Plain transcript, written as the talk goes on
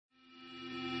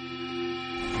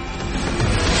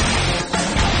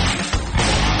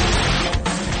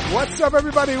What's up,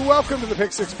 everybody? Welcome to the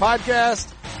Pick Six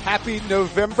Podcast. Happy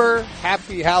November.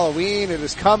 Happy Halloween. It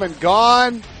is come and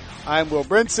gone. I'm Will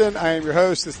Brinson. I am your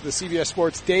host. This is the CBS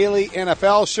Sports Daily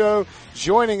NFL Show.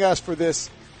 Joining us for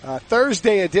this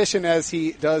Thursday edition, as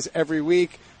he does every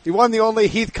week, the one, the only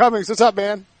Heath Cummings. What's up,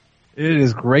 man? It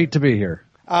is great to be here.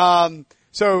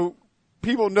 So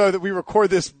people know that we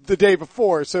record this the day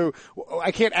before, so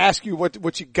I can't ask you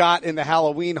what you got in the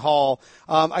Halloween haul.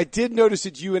 I did notice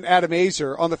that you and Adam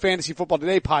Azer on the Fantasy Football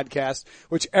Today podcast,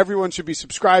 which everyone should be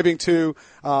subscribing to,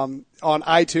 on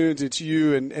iTunes. It's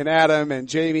you and Adam and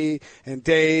Jamie and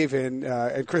Dave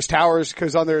and Chris Towers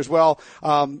goes on there as well.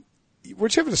 We're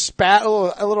just having a spat,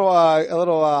 a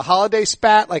little holiday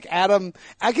spat. Like Adam,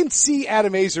 I can see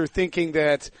Adam Azer thinking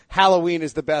that Halloween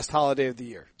is the best holiday of the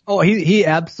year. Oh, he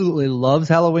absolutely loves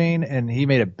Halloween, and he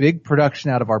made a big production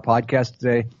out of our podcast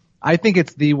today. I think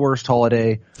it's the worst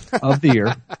holiday of the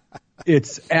year.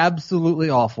 It's absolutely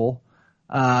awful.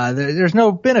 There's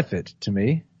no benefit to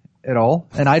me at all,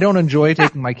 and I don't enjoy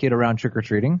taking my kid around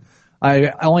trick-or-treating.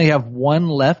 I only have one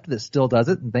left that still does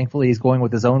it, and thankfully he's going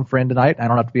with his own friend tonight. I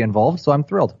don't have to be involved, so I'm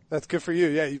thrilled. That's good for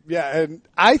you. Yeah. And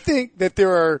I think that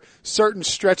there are certain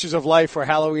stretches of life where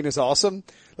Halloween is awesome.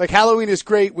 Like Halloween is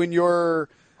great when you're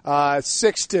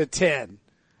 6 to 10.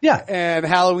 Yeah. And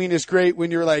Halloween is great when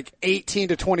you're like 18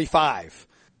 to 25.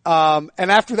 And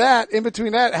after that, in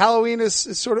between that, Halloween is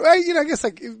sort of, I guess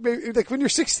like when you're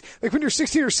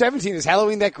 16 or 17, is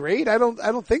Halloween that great? I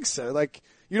don't think so. Like,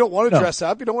 you don't want to dress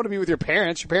up. You don't want to be with your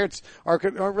parents. Your parents aren't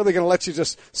really going to let you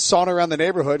just saunter around the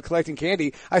neighborhood collecting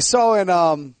candy. I saw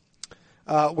in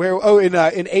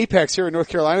Apex here in North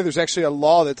Carolina, there's actually a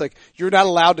law that's like, you're not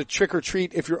allowed to trick or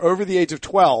treat if you're over the age of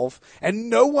 12, and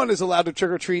no one is allowed to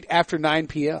trick or treat after 9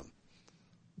 p.m.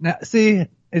 Now, see,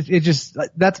 it just,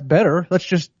 that's better. Let's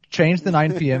just change the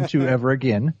 9 p.m. to ever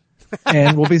again,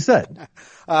 and we'll be set.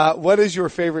 What is your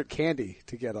favorite candy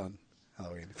to get on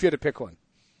Halloween? If you had to pick one.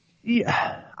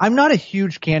 Yeah, I'm not a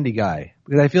huge candy guy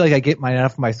because I feel like I get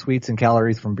enough of my sweets and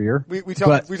calories from beer. We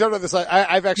talked about this. I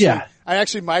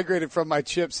actually migrated from my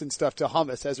chips and stuff to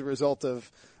hummus as a result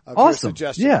of awesome. Your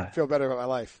suggestion. Yeah. I feel better about my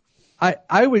life.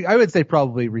 I would say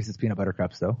probably Reese's peanut butter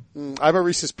cups though. I'm a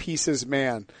Reese's Pieces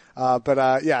man.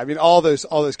 I mean all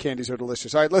those candies are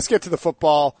delicious. All right, let's get to the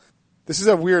football. This is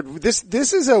a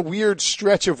weird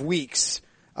stretch of weeks.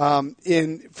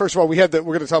 First of all, we're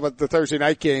going to talk about the Thursday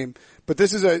night game, but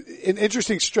this is an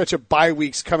interesting stretch of bye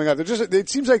weeks coming up. It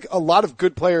seems like a lot of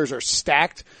good players are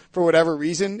stacked for whatever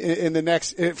reason in the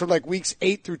next, from like weeks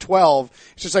 8 through 12.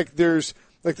 It's just like there's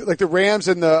like the Rams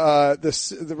and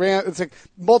the Rams. It's like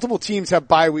multiple teams have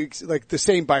bye weeks, like the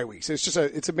same bye weeks.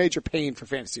 It's a major pain for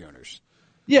fantasy owners.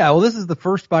 Yeah, well, this is the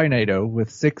first bye-nado with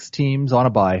 6 teams on a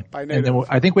bye. And then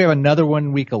I think we have another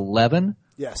one week 11.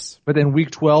 Yes. But then week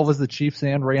 12 is the Chiefs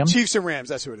and Rams. Chiefs and Rams,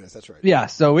 that's who it is. That's right. Yeah,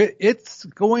 so it's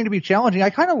going to be challenging.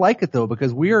 I kind of like it though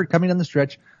because we are coming down the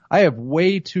stretch. I have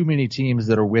way too many teams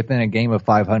that are within a game of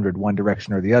 500 one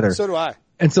direction or the other. So do I.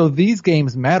 And so these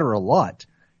games matter a lot.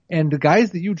 And the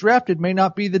guys that you drafted may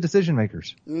not be the decision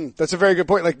makers. That's a very good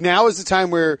point. Like now is the time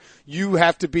where you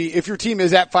have to be, if your team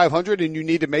is at 500 and you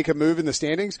need to make a move in the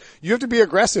standings, you have to be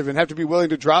aggressive and have to be willing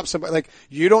to drop somebody. Like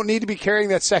you don't need to be carrying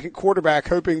that second quarterback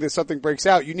hoping that something breaks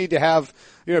out. You need to have,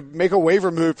 make a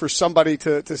waiver move for somebody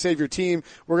to save your team.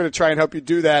 We're going to try and help you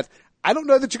do that. I don't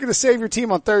know that you're going to save your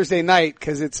team on Thursday night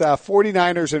because it's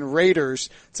 49ers and Raiders.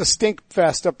 It's a stink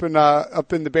fest up in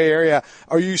the Bay Area.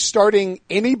 Are you starting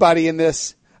anybody in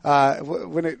this?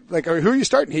 Who are you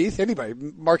starting, Heath? Anybody?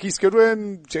 Marquise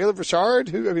Goodwin, Jalen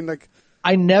Richard?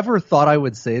 I never thought I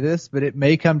would say this, but it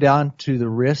may come down to the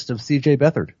wrist of CJ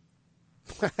Beathard.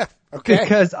 Okay.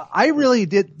 Because I really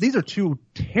did, these are 2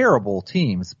 terrible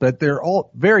teams, but they're all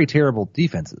very terrible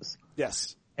defenses.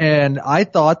 Yes. And I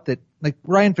thought that, like,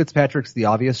 Ryan Fitzpatrick's the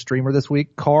obvious streamer this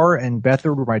week. Carr and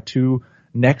Beathard were my 2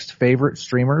 next favorite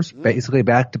streamers, basically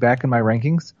back to back in my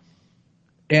rankings.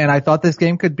 And I thought this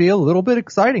game could be a little bit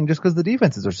exciting just because the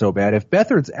defenses are so bad. If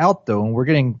Beathard's out, though, and we're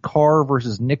getting Carr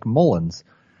versus Nick Mullins,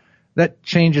 that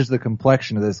changes the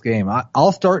complexion of this game.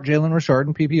 I'll start Jalen Richard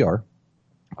in PPR.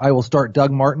 I will start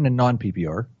Doug Martin in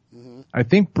non-PPR. I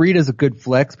think Breed is a good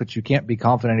flex, but you can't be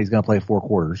confident he's going to play 4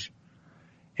 quarters.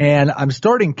 And I'm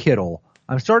starting Kittle.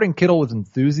 I'm starting Kittle with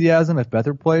enthusiasm if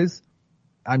Beathard plays.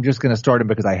 I'm just going to start him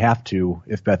because I have to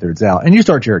if Beathard's out. And you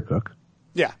start Jared Cook.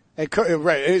 Yeah.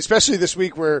 Right, especially this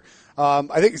week where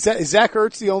I think Zach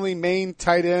Ertz the only main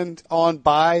tight end on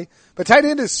bye, but tight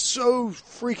end is so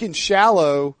freaking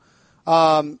shallow,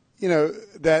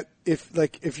 that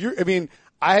if you're,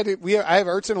 I have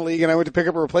Ertz in a league, and I went to pick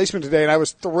up a replacement today, and I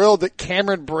was thrilled that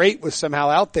Cameron Brate was somehow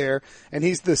out there, and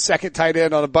he's the second tight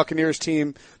end on a Buccaneers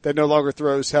team that no longer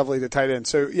throws heavily to tight end.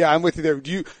 So yeah, I'm with you there.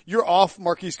 You're off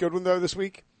Marquise Goodwin though this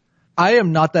week? I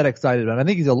am not that excited about it. I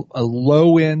think he's a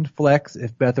low end flex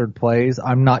if Beathard plays.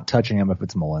 I'm not touching him if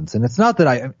it's Mullins, and it's not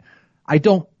that I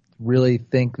don't really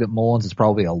think that Mullins is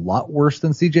probably a lot worse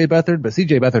than CJ Beathard, but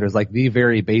CJ Beathard is like the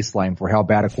very baseline for how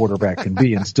bad a quarterback can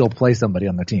be and still play somebody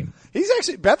on the team.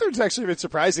 Beathard's actually been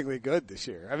surprisingly good this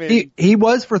year. I mean, he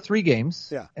was for 3 games.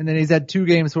 Yeah. And then he's had 2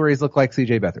 games where he's looked like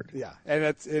CJ Beathard. Yeah.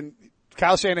 And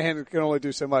Kyle Shanahan can only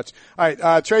do so much. All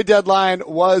right. Trade deadline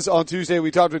was on Tuesday. We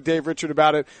talked with Dave Richard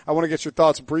about it. I want to get your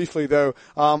thoughts briefly though.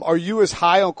 Are you as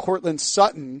high on Cortland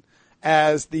Sutton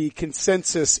as the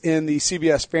consensus in the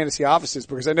CBS fantasy offices?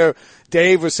 Because I know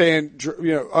Dave was saying,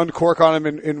 uncork on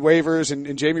him in waivers,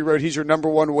 and Jamie wrote he's your number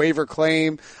 1 waiver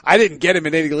claim. I didn't get him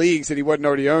in any leagues that he wasn't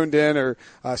already owned in, or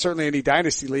certainly any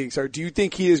dynasty leagues. Or do you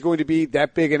think he is going to be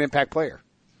that big an impact player?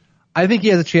 I think he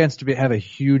has a chance to have a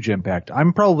huge impact.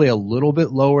 I'm probably a little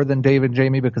bit lower than Dave and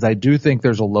Jamie because I do think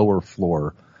there's a lower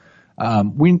floor.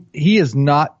 He has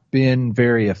not been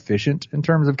very efficient in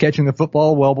terms of catching the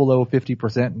football, well below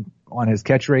 50% on his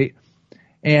catch rate.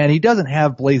 And he doesn't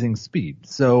have blazing speed.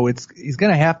 So he's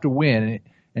going to have to win.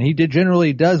 And he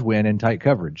generally does win in tight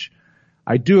coverage.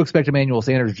 I do expect Emmanuel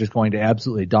Sanders is just going to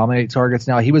absolutely dominate targets.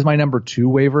 Now, he was my number 2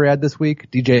 waiver ad this week.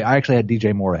 I actually had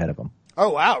DJ Moore ahead of him. Oh,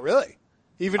 wow. Really?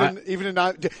 Even in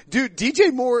not, dude,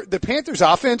 DJ Moore, the Panthers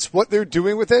offense, what they're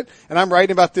doing with it, and I'm writing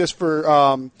about this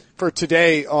for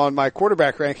today on my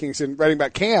quarterback rankings and writing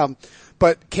about Cam,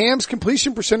 but Cam's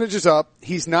completion percentage is up.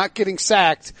 He's not getting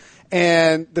sacked,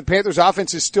 and the Panthers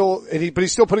offense is still, but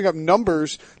he's still putting up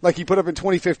numbers like he put up in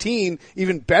 2015,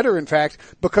 even better in fact,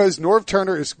 because Norv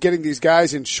Turner is getting these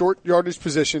guys in short yardage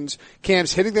positions.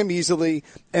 Cam's hitting them easily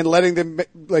and letting them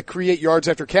create yards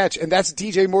after catch, and that's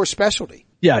DJ Moore's specialty.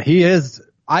 Yeah, he is.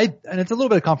 And it's a little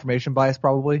bit of confirmation bias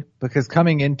probably, because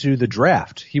coming into the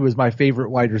draft, he was my favorite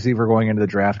wide receiver going into the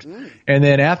draft. And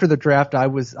then after the draft, I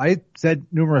said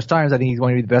numerous times I think he's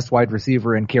going to be the best wide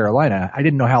receiver in Carolina. I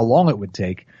didn't know how long it would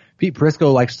take. Pete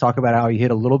Prisco likes to talk about how he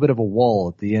hit a little bit of a wall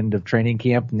at the end of training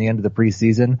camp and the end of the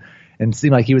preseason and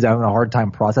seemed like he was having a hard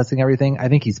time processing everything. I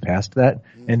think he's past that.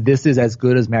 And this is as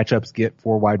good as matchups get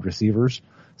for wide receivers.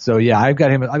 So yeah, I've got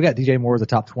DJ Moore as a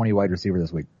top 20 wide receiver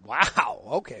this week. Wow.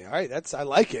 Okay. All right. I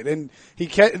like it. And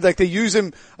they use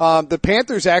him, the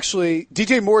Panthers actually,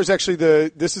 DJ Moore is actually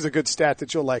this is a good stat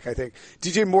that you'll like, I think.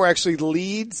 DJ Moore actually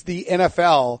leads the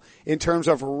NFL in terms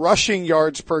of rushing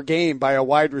yards per game by a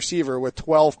wide receiver with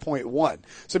 12.1.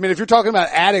 So, I mean, if you're talking about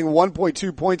adding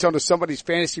 1.2 points onto somebody's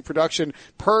fantasy production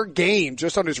per game,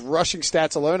 just on his rushing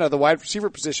stats alone out of the wide receiver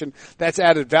position, that's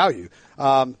added value.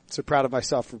 So proud of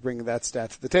myself for bringing that stat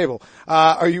to the table.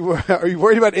 Are you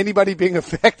worried about anybody being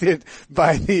affected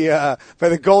by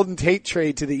the Golden Tate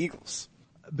trade to the Eagles?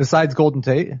 Besides Golden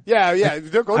Tate? Yeah.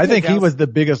 I think he was the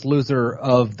biggest loser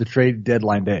of the trade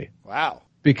deadline day. Wow.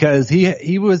 Because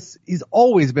he's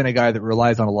always been a guy that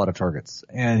relies on a lot of targets.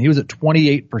 And he was at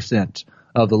 28%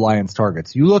 of the Lions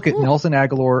targets. You look at Nelson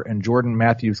Aguilar and Jordan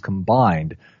Matthews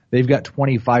combined, they've got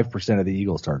 25% of the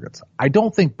Eagles targets. I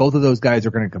don't think both of those guys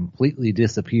are going to completely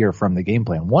disappear from the game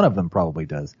plan. One of them probably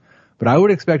does. But I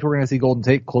would expect we're going to see Golden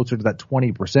Tate closer to that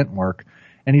 20% mark.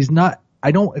 And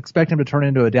I don't expect him to turn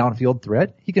into a downfield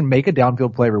threat. He can make a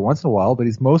downfield play every once in a while, but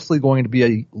he's mostly going to be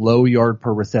a low yard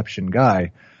per reception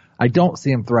guy. I don't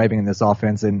see him thriving in this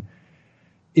offense, and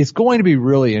it's going to be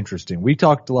really interesting. We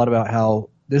talked a lot about how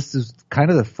this is kind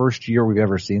of the first year we've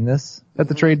ever seen this at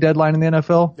the trade deadline in the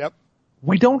NFL. Yep.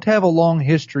 We don't have a long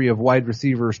history of wide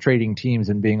receivers trading teams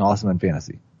and being awesome in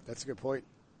fantasy. That's a good point.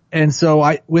 And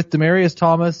so with Demaryius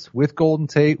Thomas, with Golden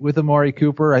Tate, with Amari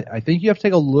Cooper, I think you have to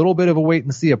take a little bit of a wait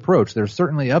and see approach. There's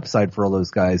certainly upside for all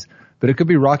those guys, but it could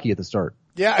be rocky at the start.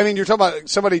 Yeah, I mean, you're talking about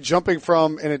somebody jumping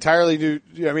from an entirely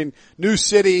new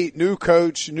city, new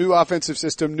coach, new offensive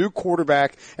system, new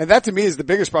quarterback. And that to me is the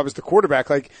biggest problem is the quarterback.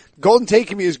 Like, Golden Tate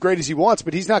can be as great as he wants,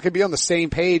 but he's not going to be on the same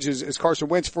page as Carson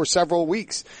Wentz for several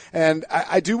weeks. And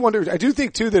I do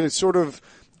think too that it's sort of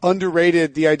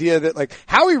underrated the idea that like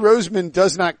Howie Roseman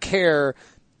does not care.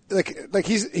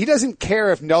 He doesn't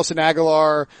care if Nelson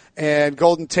Aguilar and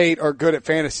Golden Tate are good at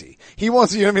fantasy. He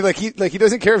wants, he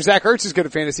doesn't care if Zach Ertz is good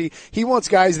at fantasy. He wants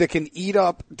guys that can eat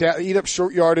up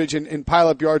short yardage and pile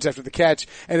up yards after the catch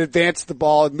and advance the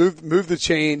ball and move the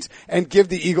chains and give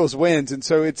the Eagles wins. And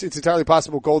so it's entirely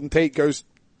possible Golden Tate goes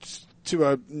to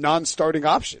a non-starting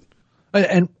option.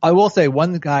 And I will say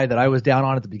one guy that I was down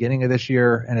on at the beginning of this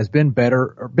year and has been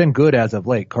good as of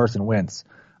late, Carson Wentz.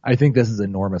 I think this is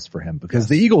enormous for him because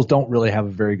the Eagles don't really have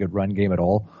a very good run game at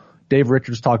all. Dave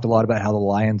Richards talked a lot about how the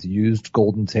Lions used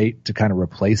Golden Tate to kind of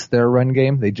replace their run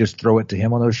game. They just throw it to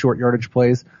him on those short yardage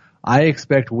plays. I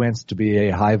expect Wentz to be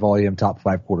a high volume top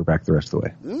 5 quarterback the rest of the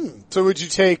way. So would you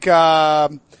take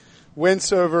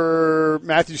Wentz over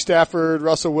Matthew Stafford,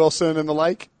 Russell Wilson, and the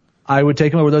like? I would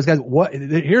take him over those guys.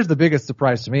 Here's the biggest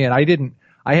surprise to me, and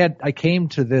I came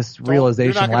to this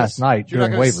realization last night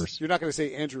during waivers. You're not going to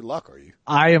say Andrew Luck, are you?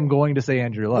 I am going to say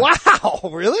Andrew Luck. Wow,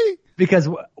 really? Because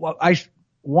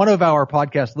one of our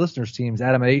podcast listeners teams,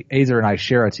 Adam Azer and I,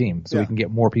 share a team so we can get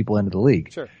more people into the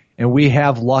league. Sure. And we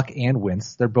have Luck and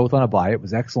Wentz. They're both on a bye. It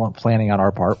was excellent planning on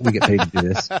our part. We get paid to do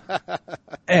this.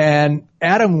 And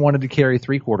Adam wanted to carry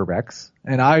 3 quarterbacks,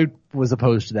 and I was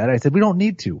opposed to that. I said, we don't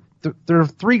need to. There are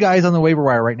 3 guys on the waiver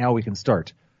wire right now we can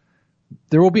start.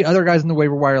 There will be other guys on the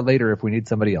waiver wire later if we need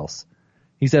somebody else.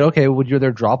 He said, okay, would you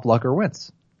rather drop Luck or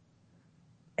Wentz?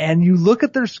 And you look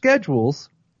at their schedules.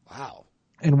 Wow.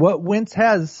 And what Wentz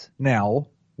has now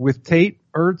with Tate,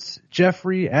 Ertz,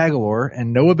 Jeffrey, Aguilar,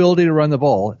 and no ability to run the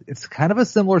ball, it's kind of a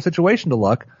similar situation to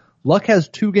Luck. Luck has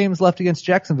 2 games left against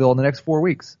Jacksonville in the next 4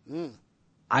 weeks.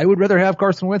 I would rather have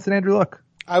Carson Wentz than Andrew Luck.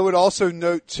 I would also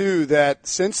note, too, that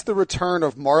since the return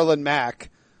of Marlon Mack,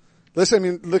 listen, I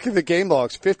mean, look at the game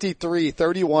logs. 53,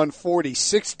 31, 40,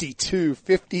 62,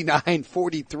 59,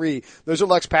 43. Those are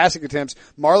Luck's passing attempts.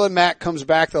 Marlon Mack comes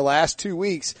back the last 2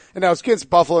 weeks, and now it's against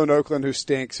Buffalo and Oakland, who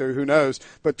stink, so who knows,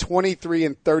 but 23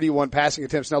 and 31 passing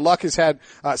attempts. Now, Luck has had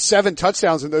 7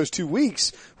 touchdowns in those 2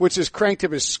 weeks, which has cranked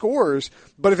up his scores,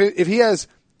 but if he has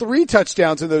 3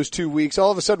 touchdowns in those 2 weeks, all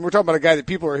of a sudden we're talking about a guy that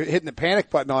people are hitting the panic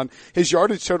button on. His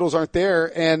yardage totals aren't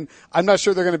there, and I'm not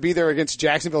sure they're going to be there against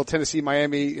Jacksonville, Tennessee,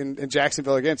 Miami, and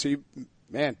Jacksonville again. So you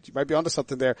might be onto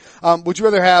something there. Would you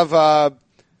rather have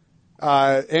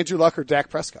Andrew Luck or Dak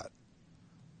Prescott?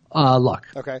 Luck.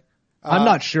 Okay. I'm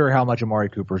not sure how much Amari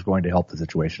Cooper is going to help the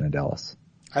situation in Dallas.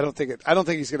 I don't think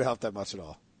he's going to help that much at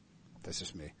all. That's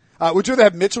just me. Would you rather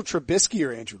have Mitchell Trubisky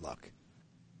or Andrew Luck?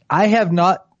 I have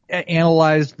not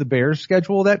analyzed the Bears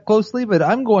schedule that closely, but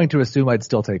I'm going to assume I'd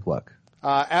still take Luck.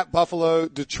 At Buffalo,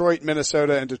 Detroit,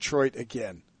 Minnesota, and Detroit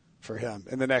again for him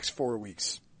in the next 4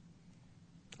 weeks.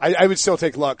 I would still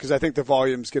take Luck because I think the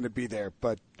volume's going to be there,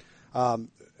 but,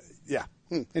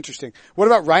 interesting. What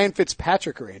about Ryan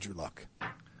Fitzpatrick or Andrew Luck?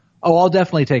 Oh, I'll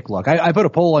definitely take Luck. I put a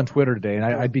poll on Twitter today, and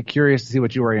I'd be curious to see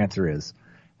what your answer is.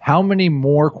 How many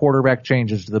more quarterback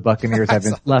changes do the Buccaneers have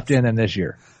left in them this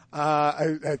year?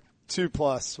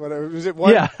 2+. Whatever. Was it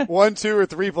 1, 1, 2, or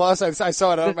 3+? I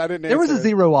saw it up. I didn't answer. There was a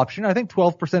 0 option. I think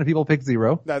 12% of people picked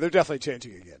 0. No, they're definitely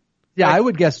changing again. Yeah, I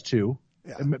would guess 2.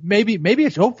 Yeah. Maybe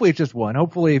hopefully it's just 1.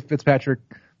 Hopefully Fitzpatrick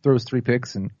throws 3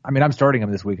 picks, and I mean, I'm starting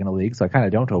him this week in the league, so I kind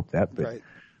of don't hope that, but right.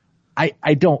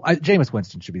 Jameis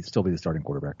Winston should still be the starting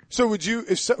quarterback. So would you,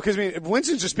 because if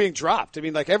Winston's just being dropped, I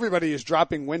mean, like everybody is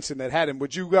dropping Winston that had him,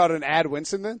 would you go out and add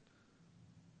Winston then?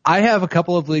 I have a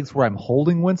couple of leagues where I'm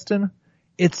holding Winston.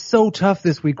 It's so tough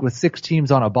this week with 6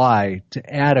 teams on a bye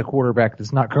to add a quarterback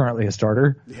that's not currently a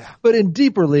starter. Yeah. But in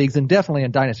deeper leagues and definitely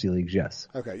in dynasty leagues, yes.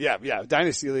 Okay. Yeah.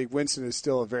 Dynasty league, Winston is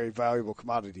still a very valuable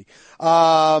commodity.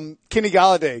 Kenny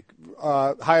Golladay,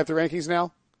 high up the rankings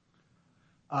now?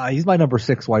 He's my number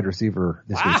 6 wide receiver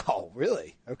this week. Wow.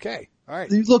 Really? Okay. All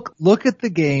right. Look at the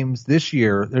games this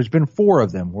year. There's been 4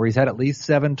 of them where he's had at least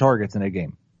 7 targets in a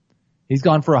game. He's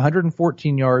gone for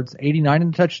 114 yards, 89 in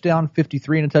a touchdown,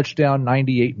 53 in a touchdown,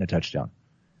 98 in a touchdown.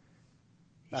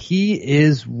 He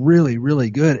is really, really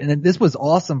good. And this was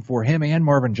awesome for him and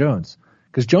Marvin Jones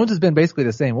because Jones has been basically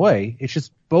the same way. It's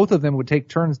just both of them would take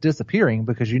turns disappearing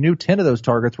because you knew 10 of those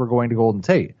targets were going to Golden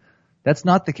Tate. That's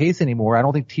not the case anymore. I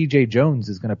don't think TJ Jones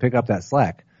is going to pick up that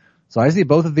slack. So I see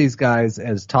both of these guys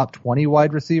as top 20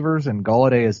 wide receivers and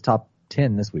Golladay as top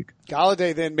 10 this week.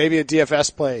 Golladay then maybe a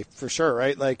DFS play for sure,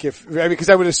 right? Like because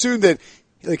I would assume that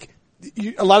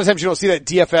a lot of times you don't see that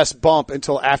DFS bump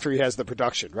until after he has the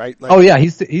production, right? Oh yeah,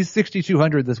 he's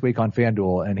 6,200 this week on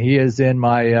FanDuel, and he is in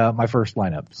my my first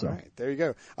lineup. So all right, there you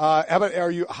go. How about, are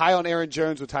you high on Aaron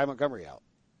Jones with Ty Montgomery out?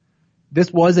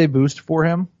 This was a boost for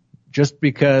him, just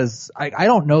because I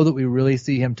don't know that we really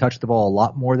see him touch the ball a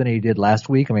lot more than he did last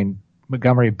week. I mean,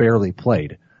 Montgomery barely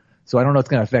played. So I don't know if it's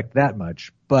going to affect that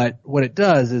much, but what it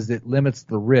does is it limits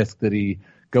the risk that he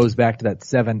goes back to that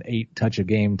 7-8 touch a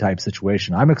game type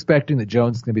situation. I'm expecting that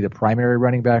Jones is going to be the primary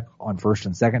running back on first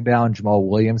and second down. Jamal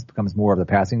Williams becomes more of the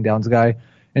passing downs guy,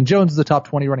 and Jones is a top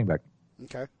 20 running back.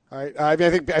 Okay. All right. I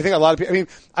mean, I think a lot of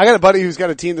people, I got a buddy who's got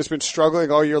a team that's been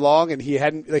struggling all year long, and he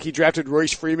drafted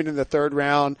Royce Freeman in the 3rd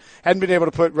round, hadn't been able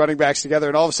to put running backs together,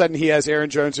 and all of a sudden he has Aaron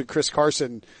Jones and Chris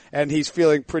Carson, and he's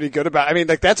feeling pretty good about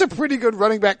it. That's a pretty good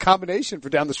running back combination for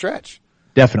down the stretch.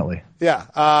 Definitely.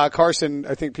 Yeah. Carson,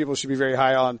 I think people should be very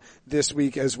high on this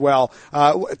week as well.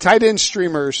 Tight end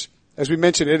streamers, as we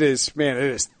mentioned, it is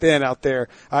thin out there.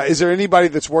 Is there anybody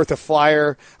that's worth a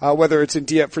flyer, whether it's for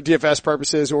DFS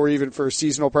purposes or even for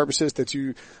seasonal purposes that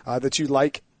you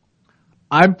like?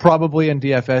 I'm probably in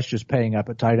DFS just paying up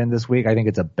at tight end this week. I think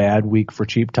it's a bad week for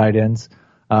cheap tight ends.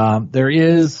 There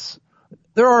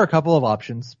are a couple of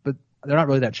options, but they're not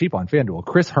really that cheap on FanDuel.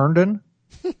 Chris Herndon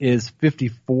is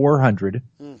 5,400.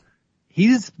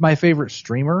 He's my favorite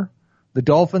streamer. The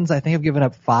Dolphins, I think, have given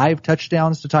up 5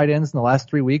 touchdowns to tight ends in the last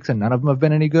 3 weeks, and none of them have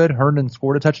been any good. Herndon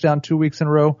scored a touchdown 2 weeks in a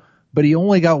row, but he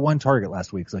only got 1 target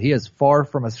last week, so he is far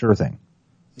from a sure thing.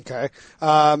 Okay.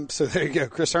 So there you go.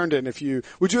 Chris Herndon. Would you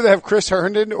rather have Chris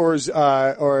Herndon or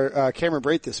Cameron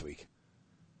Brate this week?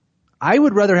 I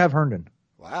would rather have Herndon.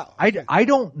 Wow. Okay. I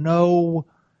don't know.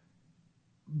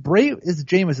 Brate is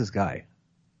Jameis's guy.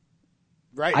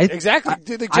 Right, exactly.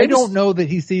 I don't know that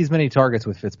he sees many targets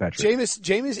with Fitzpatrick.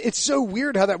 Jameis, it's so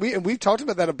weird how we've talked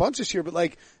about that a bunch this year, but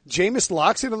Jameis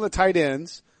locks in on the tight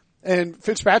ends and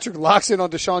Fitzpatrick locks in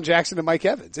on Deshaun Jackson and Mike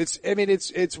Evans.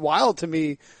 It's wild to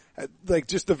me,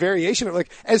 just the variation of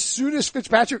as soon as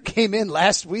Fitzpatrick came in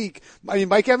last week,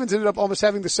 Mike Evans ended up almost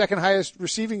having the 2nd highest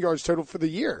receiving yards total for the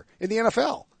year in the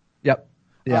NFL. Yep.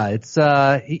 Yeah,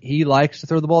 he likes to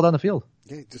throw the ball down the field.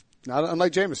 Yeah, just not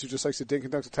unlike Jameis, who just likes to dink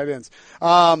and dunk to tight ends.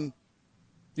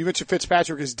 You mentioned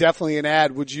Fitzpatrick is definitely an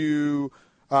ad. Would you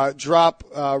drop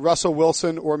Russell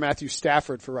Wilson or Matthew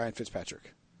Stafford for Ryan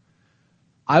Fitzpatrick?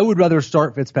 I would rather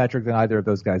start Fitzpatrick than either of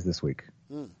those guys this week.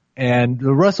 And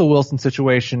the Russell Wilson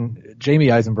situation,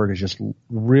 Jamie Eisenberg is just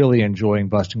really enjoying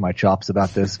busting my chops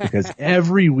about this because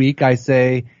every week I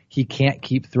say he can't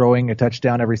keep throwing a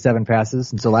touchdown every 7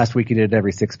 passes. And so last week he did it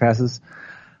every 6 passes.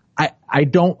 I'm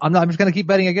just going to keep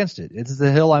betting against it. It's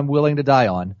the hill I'm willing to die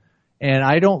on. And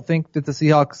I don't think that the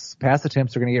Seahawks pass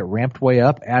attempts are going to get ramped way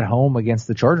up at home against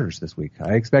the Chargers this week.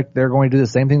 I expect they're going to do the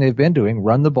same thing they've been doing,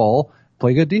 run the ball,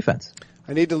 play good defense.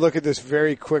 I need to look at this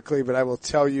very quickly, but I will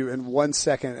tell you in 1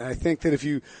 second. And I think that if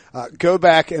you go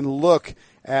back and look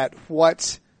at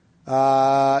what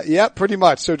pretty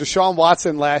much. So Deshaun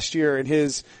Watson last year in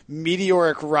his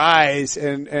meteoric rise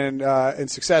and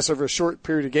success over a short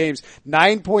period of games,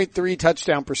 9.3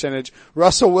 touchdown percentage.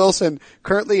 Russell Wilson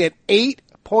currently at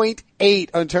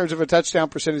 8.8 in terms of a touchdown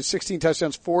percentage, 16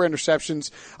 touchdowns, 4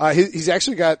 interceptions. He's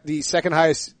actually got the 2nd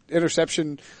highest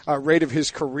interception rate of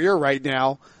his career right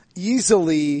now.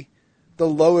 Easily the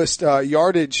lowest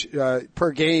yardage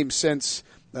per game since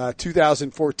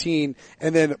 2014,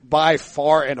 and then by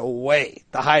far and away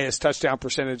the highest touchdown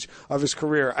percentage of his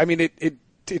career.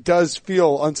 It does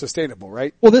feel unsustainable,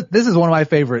 right? Well, this is one of my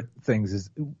favorite things. Is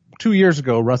 2 years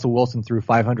ago, Russell Wilson threw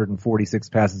 546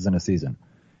 passes in a season.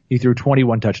 He threw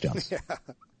 21 touchdowns. Yeah.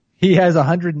 He has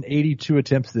 182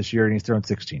 attempts this year, and he's thrown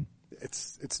 16.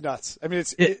 It's nuts.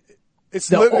 It's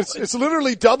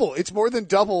literally double. It's more than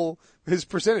double his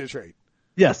percentage rate.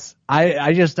 Yes,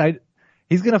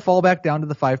 he's going to fall back down to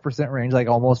the 5% range like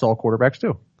almost all quarterbacks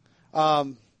do.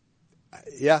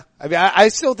 Yeah. I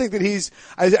still think that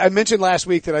I mentioned last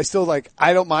week that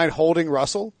I don't mind holding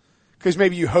Russell because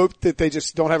maybe you hope that they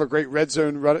just don't have a great red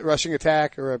zone rushing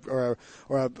attack or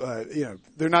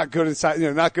they're not good inside,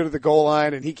 not good at the goal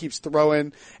line and he keeps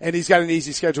throwing and he's got an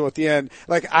easy schedule at the end.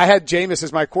 I had Jameis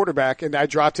as my quarterback and I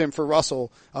dropped him for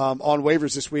Russell, on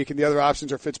waivers this week and the other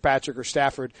options are Fitzpatrick or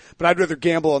Stafford, but I'd rather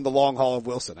gamble on the long haul of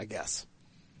Wilson, I guess.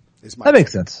 That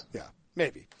makes sense. Yeah,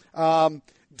 maybe.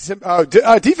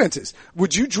 Defenses.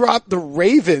 Would you drop the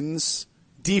Ravens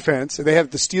defense? They have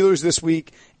the Steelers this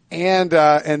week and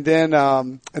then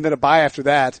a bye after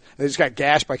that. They just got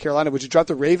gashed by Carolina. Would you drop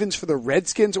the Ravens for the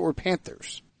Redskins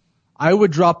Panthers? I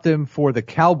would drop them for the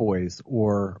Cowboys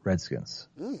or Redskins.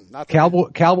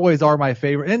 Cowboys are my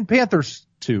favorite, and Panthers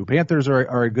too. Panthers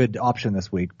are a good option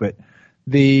this week, but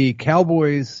the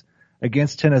Cowboys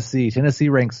against Tennessee. Tennessee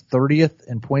ranks 30th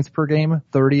in points per game,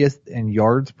 30th in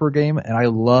yards per game, and I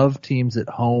love teams at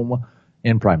home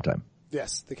in primetime.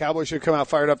 Yes, the Cowboys should come out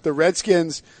fired up. The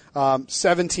Redskins,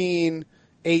 17,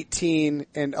 18,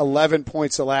 and 11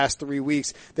 points the last 3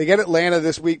 weeks. They get Atlanta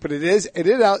this week, but it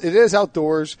is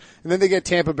outdoors. And then they get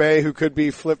Tampa Bay, who could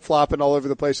be flip-flopping all over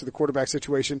the place with the quarterback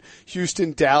situation.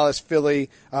 Houston, Dallas, Philly,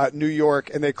 New York,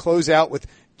 and they close out with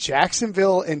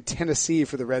Jacksonville and Tennessee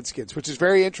for the Redskins, which is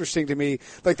very interesting to me.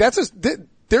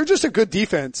 They're just a good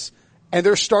defense and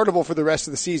they're startable for the rest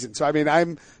of the season. So,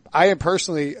 I'm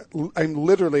I'm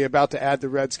literally about to add the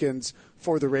Redskins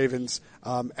for the Ravens,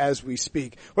 as we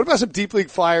speak. What about some deep league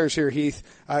flyers here, Heath?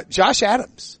 Josh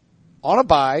Adams on a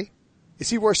bye. Is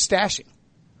he worth stashing?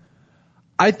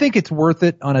 I think it's worth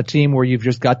it on a team where you've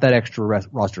just got that extra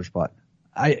roster spot.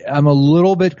 I'm a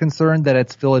little bit concerned that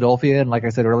it's Philadelphia, and like I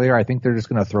said earlier, I think they're just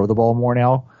going to throw the ball more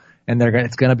now, and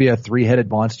it's going to be a three-headed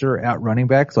monster at running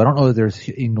back. So I don't know that there's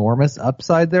enormous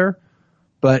upside there,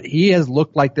 but he has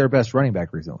looked like their best running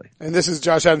back recently. And this is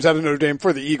Josh Adams out of Notre Dame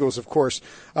for the Eagles, of course.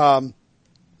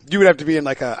 You would have to be in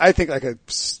I think a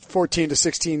 14 to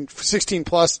 16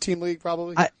 plus team league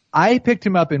probably. I picked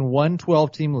him up in one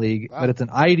 12-team league, wow. But it's an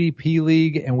IDP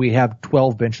league, and we have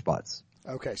 12 bench spots.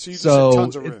 Okay, so you just have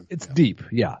tons of room. It's deep,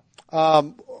 yeah.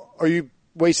 Are you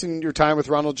wasting your time with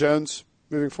Ronald Jones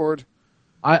moving forward?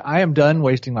 I am done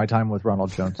wasting my time with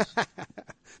Ronald Jones.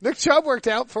 Nick Chubb worked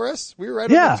out for us. We were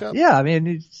right on Nick Chubb. Yeah, I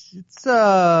mean, that's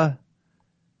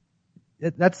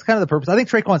kind of the purpose. I think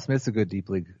Traquan Smith's a good deep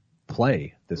league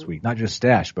play this week, not just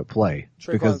stash, but play.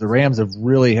 Because the Rams have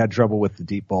really had trouble with the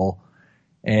deep ball.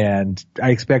 And I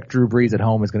expect Drew Brees at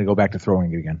home is going to go back to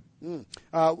throwing it again.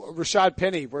 Rashad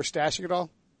Penny, we're stashing it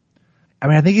all? I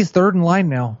mean, I think he's third in line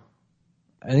now.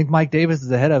 I think Mike Davis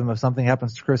is ahead of him if something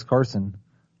happens to Chris Carson.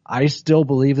 I still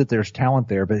believe that there's talent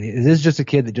there, but it is just a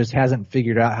kid that just hasn't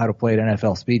figured out how to play at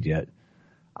NFL speed yet.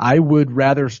 I would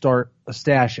rather start a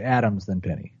stash Adams than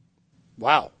Penny.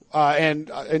 Wow. And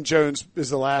Jones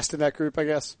is the last in that group, I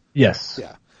guess? Yes.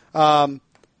 Yeah.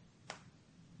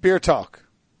 Beer talk.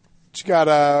 Do you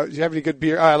have any good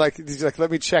beer? He's like,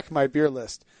 let me check my beer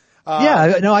list.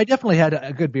 I definitely had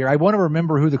a good beer. I want to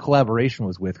remember who the collaboration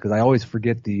was with because I always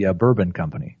forget the bourbon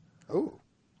company. Oh.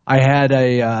 I had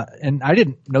and I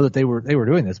didn't know that they were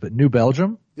doing this, but New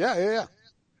Belgium. Yeah.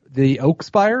 The Oak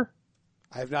Spire.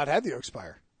 I have not had the Oak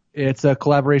Spire. It's a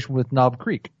collaboration with Knob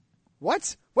Creek.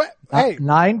 What? Hey.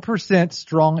 9%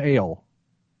 strong ale.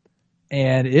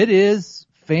 And it is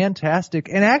fantastic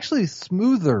and actually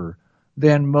smoother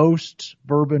than most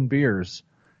bourbon beers.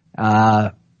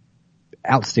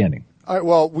 Outstanding. All right.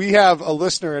 Well, we have a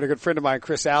listener and a good friend of mine,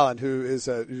 Chris Allen,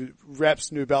 who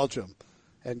reps New Belgium.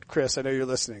 And Chris, I know you're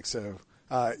listening, so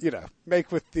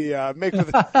make with the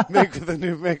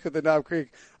Knob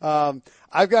Creek.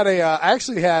 I've got I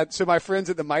actually had my friends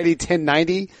at the Mighty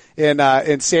 1090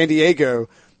 in San Diego.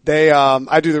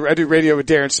 I do radio with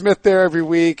Darren Smith there every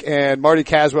week, and Marty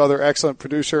Caswell, their excellent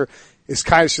producer,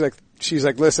 she's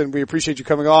like, listen, we appreciate you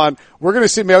coming on. We're going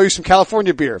to mail you some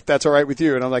California beer if that's all right with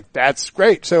you. And I'm like, that's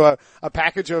great. So a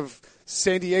package of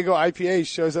San Diego IPA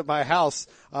shows up my house,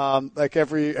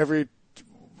 every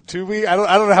 2 weeks. I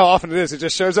don't know how often it is. It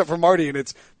just shows up for Marty and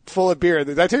it's full of beer.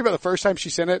 Did I tell you about the first time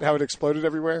she sent it, how it exploded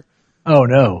everywhere? Oh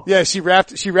no. Yeah, she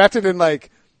wrapped it in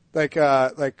like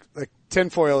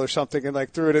tinfoil or something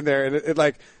and threw it in there and it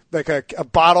a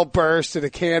bottle burst and a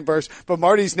can burst, but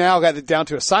Marty's now got it down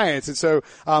to a science. And so,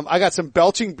 I got some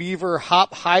Belching Beaver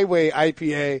Hop Highway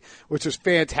IPA, which was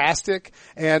fantastic.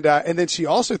 And then she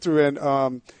also threw in,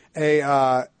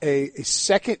 a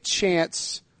Second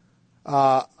Chance,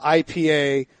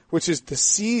 IPA, which is the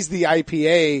Seize the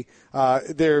IPA,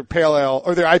 their pale ale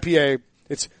or their IPA.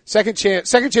 It's Second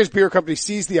Chance Beer Company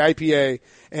Seize the IPA.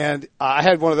 And I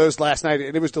had one of those last night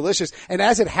and it was delicious. And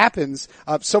as it happens,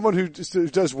 someone who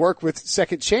does work with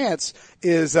Second Chance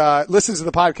listens to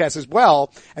the podcast as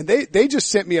well. And they just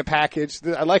sent me a package.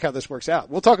 I like how this works out.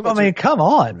 We'll talk about come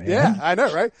on, man. Yeah, I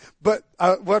know, right? But,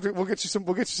 we'll get you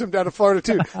some down to Florida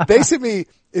too. They sent me,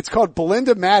 it's called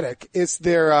Belinda-Matic. It's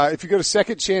their, if you go to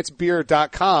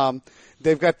secondchancebeer.com,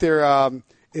 they've got their,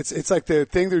 it's like the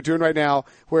thing they're doing right now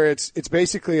where it's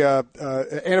basically a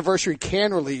anniversary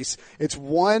can release. It's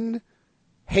one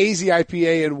hazy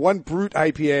IPA and one brute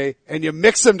IPA and you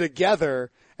mix them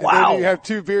together and then you have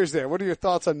two beers there. What are your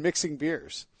thoughts on mixing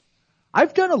beers?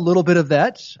 I've done a little bit of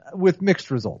that with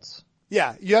mixed results.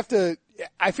 Yeah, you have to,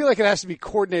 I feel like it has to be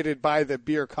coordinated by the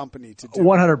beer company to do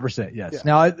 100%, yes. Yeah.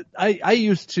 Now I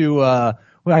used to,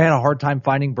 when I had a hard time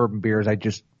finding bourbon beers, I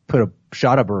just put a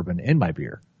shot of bourbon in my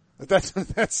beer.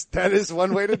 That is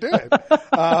one way to do it.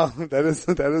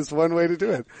 That is one way to do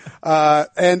it.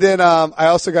 And then, I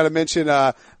also got to mention,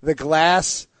 the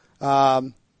glass,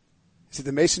 is it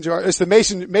the mason jar? It's the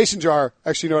mason jar.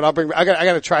 Actually, you know what? I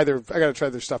got to try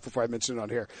their stuff before I mention it on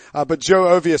here. But Joe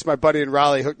Ovius, my buddy in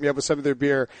Raleigh, hooked me up with some of their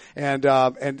beer and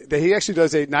he actually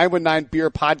does a 919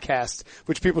 beer podcast,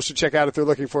 which people should check out if they're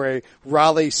looking for a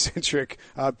Raleigh centric,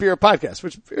 beer podcast,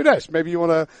 which who knows? Maybe you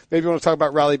want to talk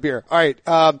about Raleigh beer. All right.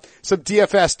 Some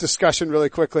DFS discussion really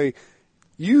quickly.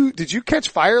 Did you catch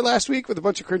fire last week with a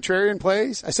bunch of contrarian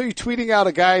plays? I saw you tweeting out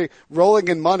a guy rolling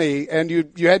in money, and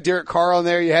you had Derek Carr on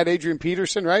there. You had Adrian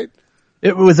Peterson, right?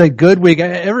 It was a good week.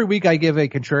 Every week I give a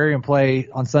contrarian play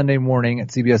on Sunday morning at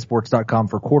CBSSports.com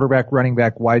for quarterback, running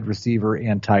back, wide receiver,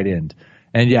 and tight end.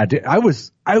 And yeah, I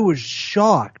was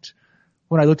shocked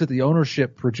when I looked at the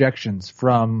ownership projections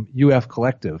from UF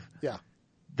Collective. Yeah.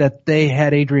 That they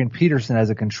had Adrian Peterson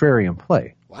as a contrarian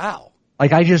play. Wow.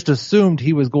 Like, I just assumed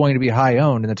he was going to be high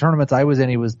owned. In the tournaments I was in,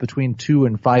 he was between 2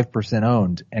 and 5%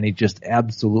 owned, and he just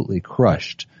absolutely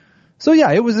crushed. So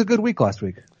yeah, it was a good week last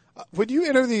week. When you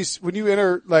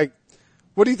enter, like,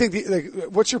 what do you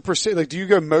think, what's your percent, like, do you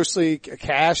go mostly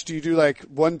cash? Do you do like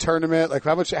one tournament? Like,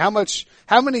 how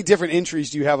many different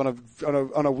entries do you have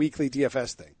on a weekly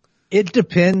DFS thing? It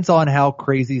depends on how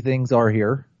crazy things are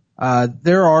here.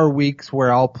 There are weeks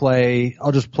where I'll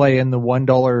just play in the $1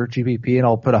 GPP and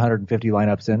I'll put 150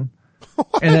 lineups in.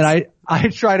 What? And then I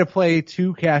try to play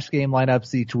 2 cash game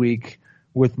lineups each week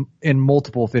in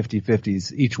multiple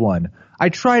 50-50s each one. I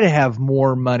try to have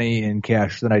more money in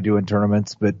cash than I do in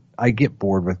tournaments, but I get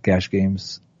bored with cash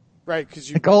games. Right.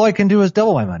 Cause all I can do is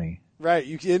double my money. Right.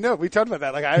 You know, we talked about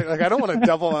that. I don't want to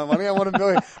double my money. I want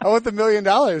the $1 million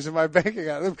in my bank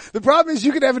account. The problem is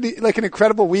you could have an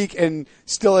incredible week and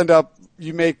still end up,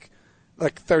 you make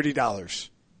like $30.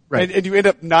 Right. And you end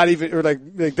up not even, or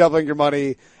like doubling your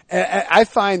money. And I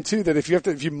find too that if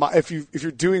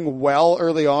you're doing well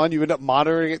early on, you end up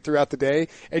monitoring it throughout the day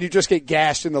and you just get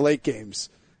gashed in the late games.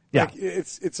 Yeah. Like,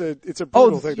 it's a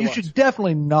brutal thing to watch. You should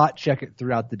definitely not check it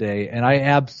throughout the day. And I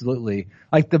absolutely,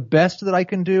 like, the best that I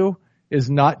can do is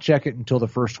not check it until the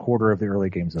first quarter of the early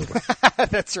game's over.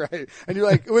 That's right. And you're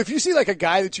like, well, if you see like a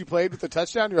guy that you played with a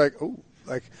touchdown, you're like, oh,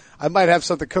 like I might have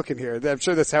something cooking here. I'm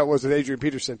sure that's how it was with Adrian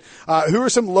Peterson. Who are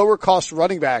some lower cost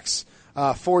running backs,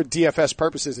 for DFS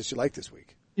purposes that you like this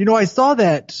week? You know, I saw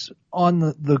that on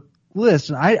the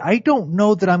list, and I don't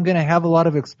know that I'm going to have a lot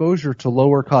of exposure to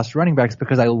lower cost running backs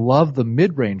because I love the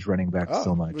mid-range running backs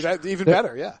so much. That's even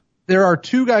better. Yeah. There are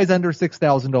 2 guys under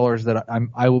 $6,000 that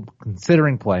I will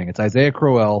considering playing. It's Isaiah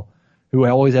Crowell, who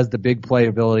always has the big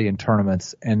playability in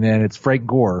tournaments, and then it's Frank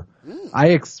Gore. I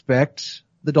expect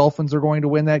the Dolphins are going to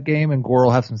win that game, and Gore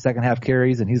will have some second half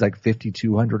carries, and he's like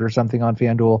 5,200 or something on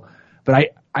FanDuel.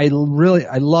 But I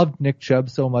loved Nick Chubb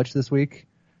so much this week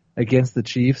against the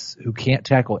Chiefs, who can't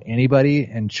tackle anybody,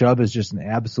 and Chubb is just an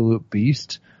absolute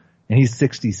beast, and he's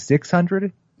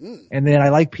 6,600. And then I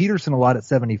like Peterson a lot at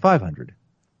 7,500.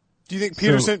 Do you think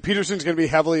Peterson's going to be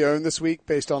heavily owned this week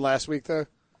based on last week, though?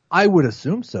 I would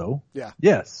assume so. Yeah.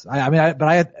 Yes.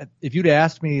 If you'd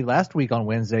asked me last week on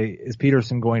Wednesday, is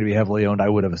Peterson going to be heavily owned? I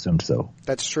would have assumed so.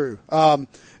 That's true.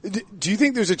 Do you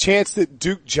think there's a chance that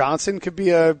Duke Johnson could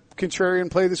be a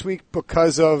contrarian play this week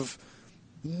because of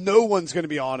no one's going to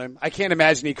be on him? I can't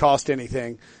imagine he cost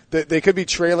anything. They could be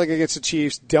trailing against the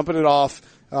Chiefs, dumping it off,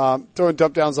 throwing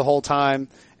dump downs the whole time.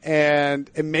 And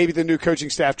maybe the new coaching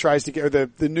staff tries to get, or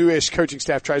the newish coaching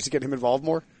staff tries to get him involved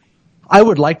more? I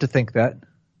would like to think that.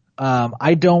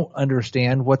 I don't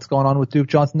understand what's going on with Duke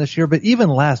Johnson this year, but even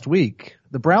last week,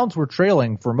 the Browns were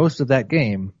trailing for most of that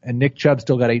game, and Nick Chubb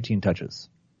still got 18 touches.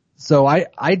 So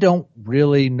I don't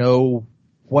really know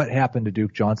what happened to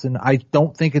Duke Johnson. I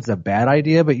don't think it's a bad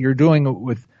idea, but you're doing it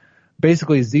with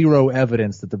basically zero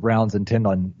evidence that the Browns intend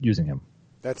on using him.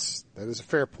 That is a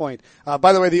fair point.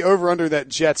 By the way, the over-under that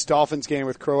Jets-Dolphins game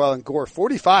with Crowell and Gore,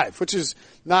 45, which is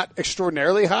not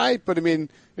extraordinarily high, but I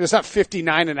mean, it's not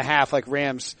 59.5 like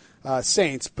Rams,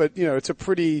 Saints, but it's a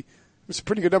pretty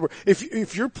good number.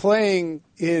 If you're playing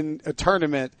in a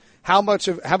tournament, how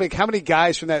many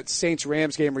guys from that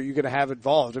Saints-Rams game are you going to have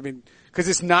involved? I mean, cause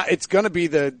it's going to be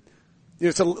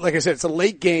like I said, it's a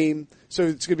late game, so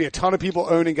it's going to be a ton of people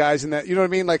owning guys in that, you know what I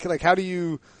mean? Like how do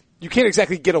you can't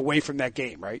exactly get away from that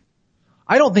game, right?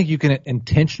 I don't think you can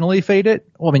intentionally fade it.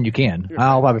 Well, I mean, you can.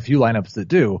 I'll have a few lineups that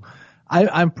do.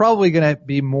 I'm probably going to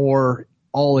be more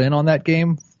all in on that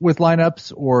game with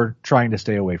lineups or trying to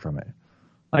stay away from it.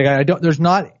 Like there's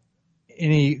not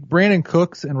any, Brandon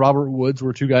Cooks and Robert Woods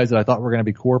were 2 guys that I thought were going to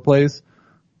be core plays,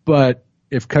 but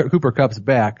if Cooper Kupp's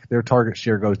back, their target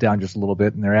share goes down just a little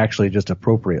bit and they're actually just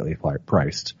appropriately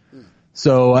priced.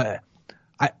 So,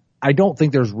 I don't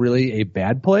think there's really a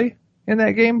bad play in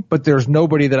that game, but there's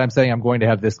nobody that I'm saying I'm going to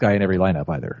have this guy in every lineup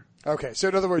either. Okay. So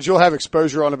in other words, you'll have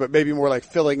exposure on it, but maybe more like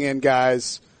filling in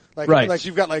guys. Like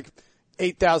you've got like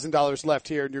 $8,000 left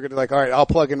here and you're going to like, all right, I'll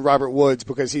plug in Robert Woods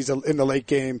because he's in the late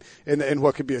game in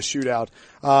what could be a shootout.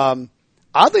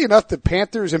 Oddly enough, the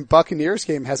Panthers and Buccaneers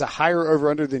game has a higher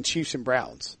over-under than Chiefs and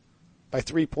Browns by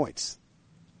 3 points.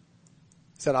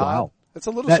 Is that odd? Wow. That's a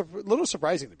little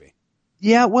surprising to me.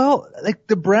 Yeah, well, like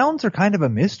the Browns are kind of a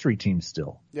mystery team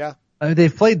still. Yeah. I mean,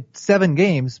 they've played 7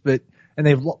 games, and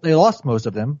they lost most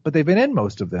of them, but they've been in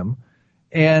most of them.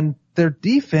 And their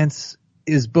defense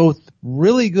is both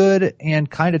really good and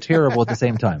kind of terrible at the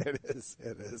same time. It is.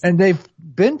 And they've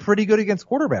been pretty good against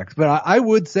quarterbacks. But I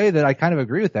would say that I kind of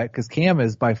agree with that because Cam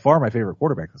is by far my favorite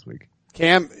quarterback this week.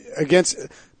 Cam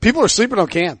people are sleeping on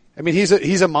Cam. I mean,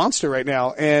 he's a monster right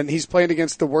now, and he's playing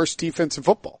against the worst defense in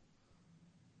football.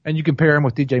 And you compare him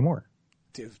with DJ Moore.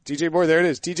 DJ Moore, there it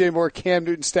is. DJ Moore, Cam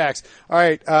Newton stacks. All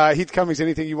right, Heath Cummings,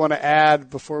 anything you want to add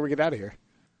before we get out of here?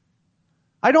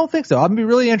 I don't think so. I'd be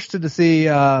really interested to see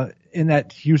in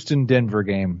that Houston-Denver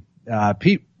game.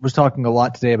 Pete was talking a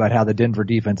lot today about how the Denver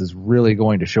defense is really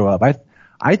going to show up.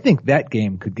 I think that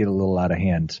game could get a little out of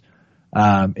hand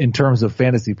in terms of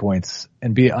fantasy points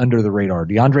and be under the radar.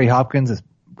 DeAndre Hopkins is,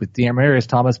 with Demaryius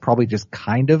Thomas probably just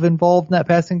kind of involved in that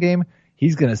passing game.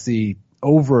 He's going to see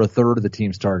over a third of the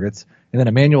team's targets. And then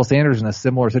Emmanuel Sanders in a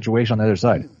similar situation on the other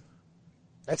side.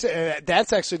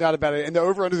 That's actually not a bad idea. And the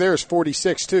over-under there is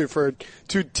 46 too for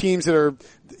two teams that are,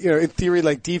 in theory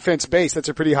like defense based. That's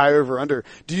a pretty high over-under.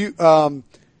 Do you,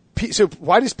 so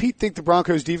why does Pete think the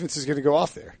Broncos defense is going to go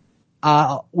off there?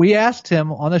 We asked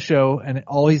him on the show and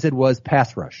all he said was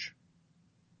pass rush.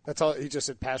 That's all. He just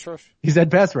said pass rush? He said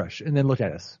pass rush and then look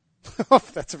at us.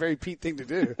 That's a very Pete thing to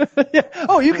do. Yeah.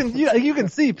 Oh, you can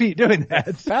see Pete doing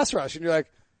that. Pass rush. And you're like,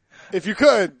 if you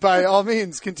could, by all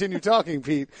means, continue talking,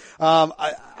 Pete.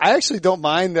 I actually don't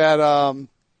mind that.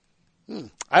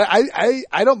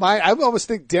 I don't mind. I almost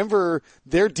think Denver,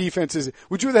 their defense is.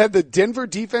 Would you rather have the Denver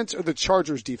defense or the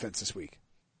Chargers defense this week?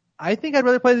 I think I'd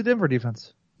rather play the Denver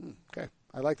defense. Okay,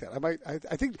 I like that.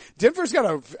 I think Denver's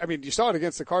got you saw it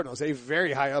against the Cardinals. A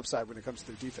very high upside when it comes to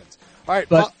their defense. All right,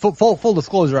 but full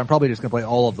disclosure, I'm probably just going to play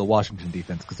all of the Washington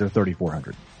defense because they're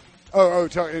 3,400. Oh, in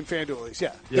FanDuel leagues,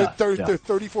 yeah. They're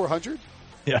 3,400?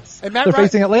 Yes. And they're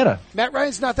facing Atlanta. Matt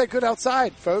Ryan's not that good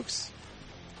outside, folks.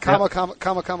 Comma,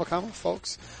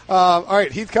 folks. All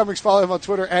right, Heath Cummings, follow him on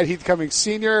Twitter at Heath Cummings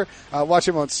Senior. Watch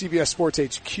him on CBS Sports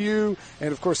HQ.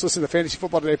 And, of course, listen to the Fantasy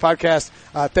Football Today podcast.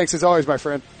 Thanks as always, my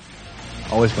friend.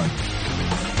 Always fun.